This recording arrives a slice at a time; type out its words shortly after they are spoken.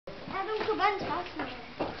mine's fascinating.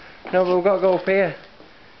 No, but we've got to go up here.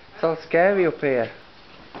 It's all scary up here.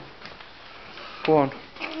 Go on.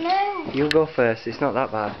 No. You go first, it's not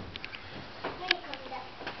that bad.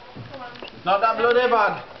 Not that bloody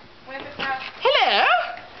bad. Hello?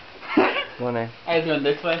 Go on in. I'm going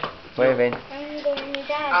this way. Wave in. I'm going with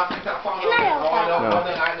Dad. Can I help No.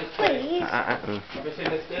 Please. Have you seen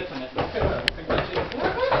this gate on it? Look at her.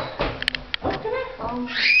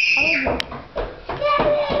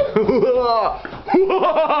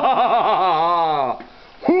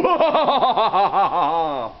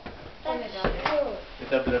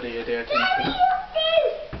 It's a bloody idiot.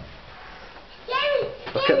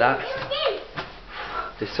 Look at that.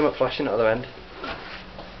 There's something flashing at the other end.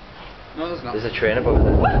 No, there's not. There's a train above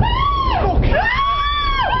there. I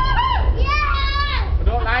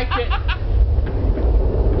don't like it.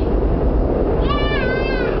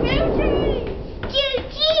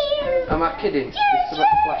 Am I kidding? There's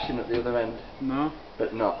something flashing at the other end. No.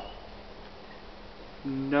 But not.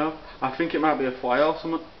 No. I think it might be a fly or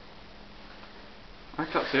something. I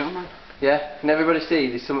can't see it, man. Yeah? Can everybody see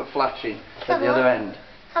there's something flashing at the other end?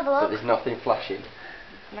 Have a But look. there's nothing flashing.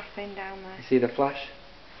 Nothing down there. You see the flash?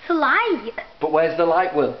 It's a light. But where's the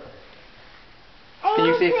light, Will? Can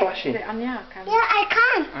you see it flashing? Is it on your camera? Yeah, I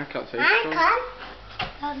can. I can't see it. I can.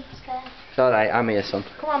 I'm scared. It's alright, I'm here, son.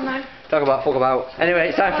 Come on then. Talk about fuck about. Anyway,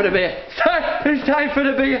 it's time for the beer. It's time for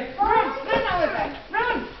the beer. Run, Oliver,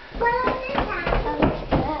 run.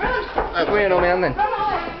 Come here, on me hand then.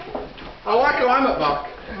 I like how I'm at back.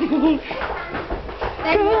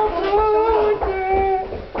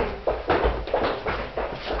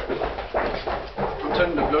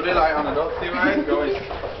 Turn the bloody light on, I don't see where it's going.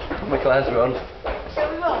 My Claire's run. So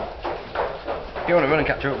run. If you want to run and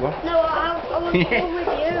catch her up, go. No, I want to go with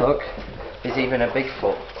you. Look, there's even a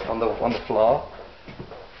Bigfoot on the floor.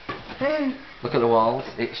 Look at the walls.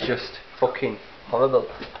 It's just fucking horrible.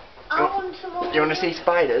 I want to go. Do you want to see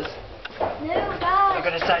spiders? No, Dad. Look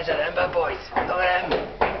at the size of them bad boys. Look at them.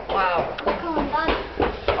 Wow. Come on,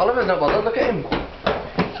 Dad. Oliver's not bothered. Look at him.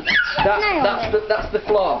 That's the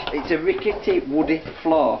floor. It's a rickety woody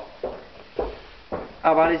floor.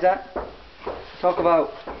 How bad is that? Talk about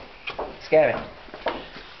scary.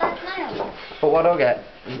 That's Niall. But what I don't get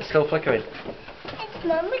is it's still flickering. It's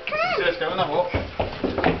Mummy Can. Let's go and have a look.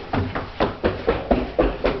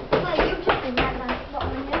 Well, you just been there, man. Not on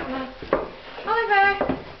you. Oliver.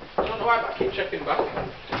 I don't know why, but I keep checking back.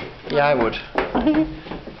 Yeah, I would.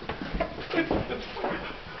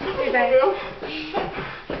 Hey, babe.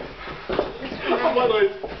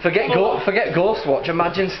 Forget Ghost Watch.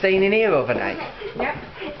 Imagine staying in here overnight. Yep.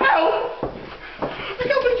 Help! I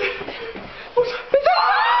can't believe it.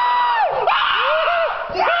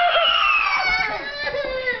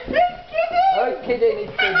 Oh, he's kidding,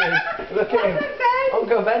 he's kidding. Look at him.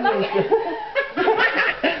 Uncle Ben is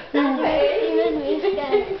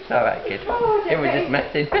alright, kid. It was just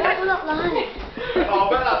messing. That's not lying. Oh,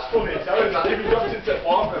 I bet that's funny. So is that if he drops into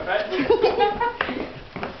one perfect.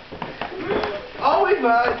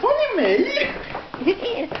 Oliver, it's only me.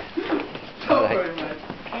 Don't worry, mate.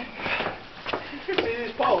 See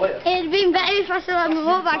this ball later. It'd been better if I still had my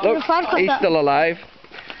walk back in the Look, pod. he's still alive.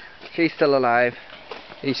 She's still alive.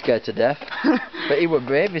 He's scared to death. But he was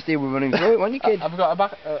brave, he was running through it, wasn't you, kid? I've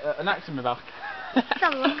got an axe in my back. Let's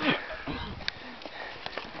have a look.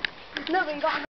 No, we got